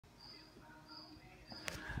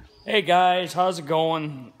Hey guys, how's it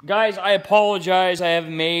going? Guys, I apologize. I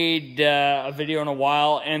haven't made a video in a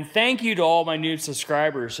while, and thank you to all my new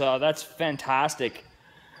subscribers. That's fantastic.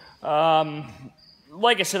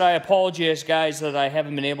 Like I said, I apologize, guys, that I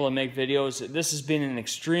haven't been able to make videos. This has been an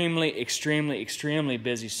extremely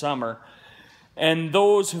busy summer. And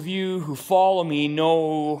those of you who follow me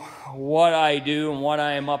know what I do and what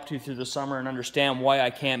I am up to through the summer and understand why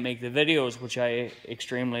I can't make the videos, which I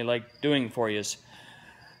extremely like doing for you.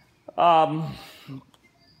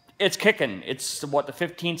 It's kicking. It's what, the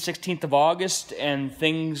 15th, 16th of August, and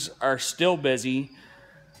things are still busy.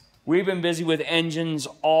 We've been busy with engines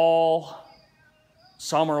all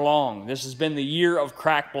summer long. This has been the year of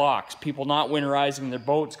cracked blocks, people not winterizing their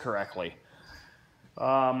boats correctly.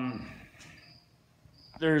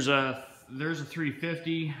 There's a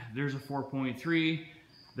 350, there's a 4.3,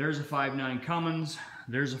 there's a 5.9 Cummins,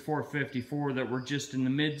 there's a 454 that we're just in the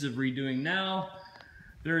midst of redoing now.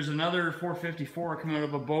 There's another 454 coming out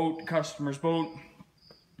of a boat, customer's boat,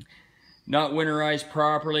 not winterized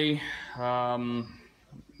properly. Well,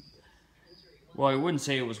 I wouldn't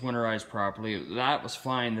say it was winterized properly. That was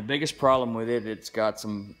fine. The biggest problem with it, it's got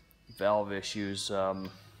some valve issues.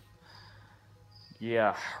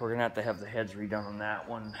 Yeah, we're gonna have the heads redone on that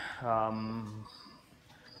one.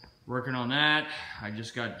 Working on that. I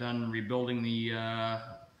just got done rebuilding the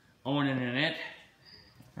Onan in it.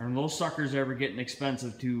 And those suckers ever getting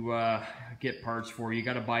expensive to get parts for. You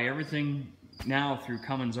got to buy everything now through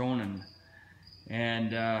Cummins Onan,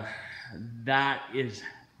 and that is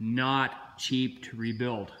not cheap to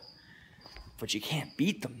rebuild. But you can't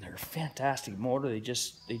beat them. They're a fantastic motor. They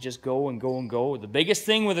just go and go and go. The biggest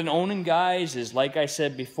thing with an Onan, guys, is, like I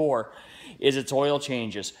said before, is its oil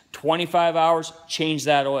changes. 25 hours, change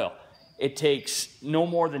that oil. It takes no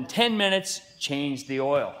more than 10 minutes, change the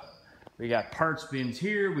oil. We got parts bins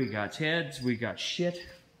here, we got heads, we got shit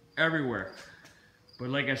everywhere. But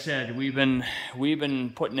like I said, we've been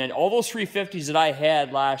putting in all those 350s that I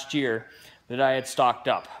had last year that I had stocked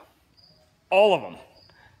up. All of them.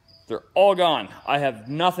 They're all gone. I have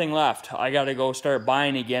nothing left. I got to go start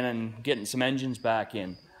buying again and getting some engines back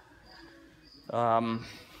in.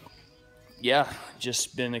 Yeah,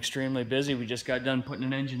 just been extremely busy. We just got done putting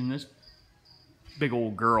an engine in this big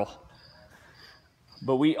old girl.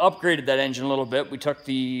 But we upgraded that engine a little bit. We took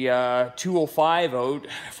the 205 out,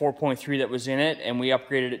 4.3 that was in it, and we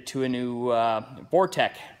upgraded it to a new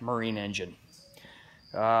Vortec marine engine.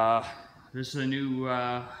 This is a new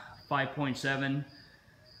 5.7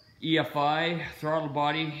 EFI, throttle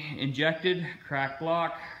body injected, cracked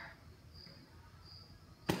block.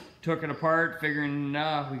 Took it apart, figuring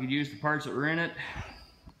we could use the parts that were in it.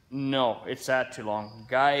 No, it sat too long.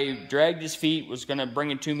 Guy dragged his feet, was gonna bring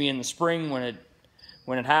it to me in the spring. When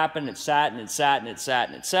it happened, it sat and it sat and it sat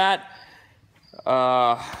and it sat.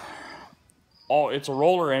 It's a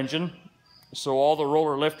roller engine, so all the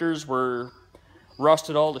roller lifters were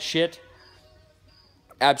rusted all to shit.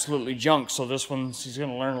 Absolutely junk. So this one's, he's going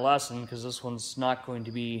to learn a lesson, because this one's not going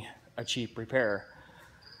to be a cheap repair.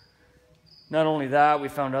 Not only that, we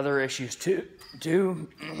found other issues too.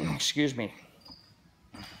 Excuse me.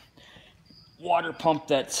 Water pump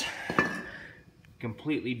that's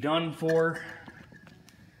completely done for.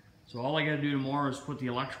 So all I got to do tomorrow is put the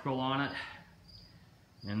electrical on it,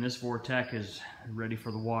 and this Vortec is ready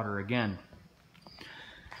for the water again.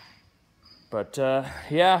 But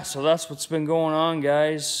yeah, so that's what's been going on,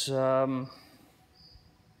 guys. All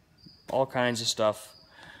kinds of stuff.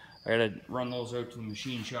 I got to run those out to the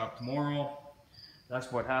machine shop tomorrow. That's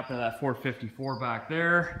what happened to that 454 back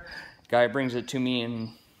there. Guy brings it to me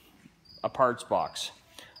in a parts box.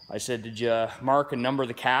 I said, did you mark and number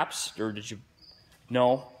the caps, or did you?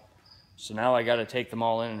 No. So now I got to take them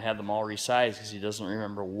all in and have them all resized, because he doesn't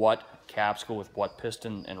remember what caps go with what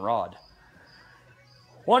piston and rod.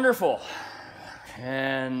 Wonderful.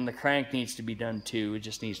 And the crank needs to be done too. It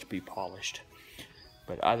just needs to be polished.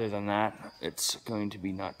 But other than that, it's going to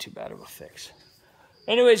be not too bad of a fix.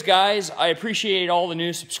 Anyways, guys, I appreciate all the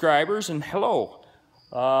new subscribers, and hello.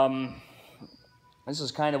 This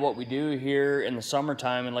is kind of what we do here in the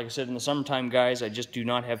summertime. And like I said, in the summertime, guys, I just do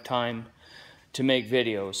not have time to make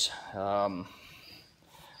videos.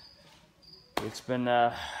 It's been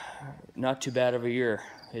not too bad of a year.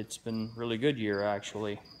 It's been a really good year,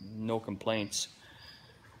 actually. No complaints.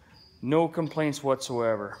 No complaints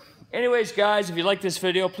whatsoever. Anyways, guys, if you like this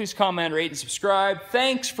video, please comment, rate, and subscribe.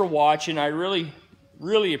 Thanks for watching. I really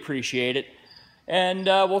appreciate it. And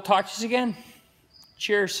we'll talk to you again.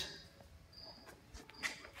 Cheers.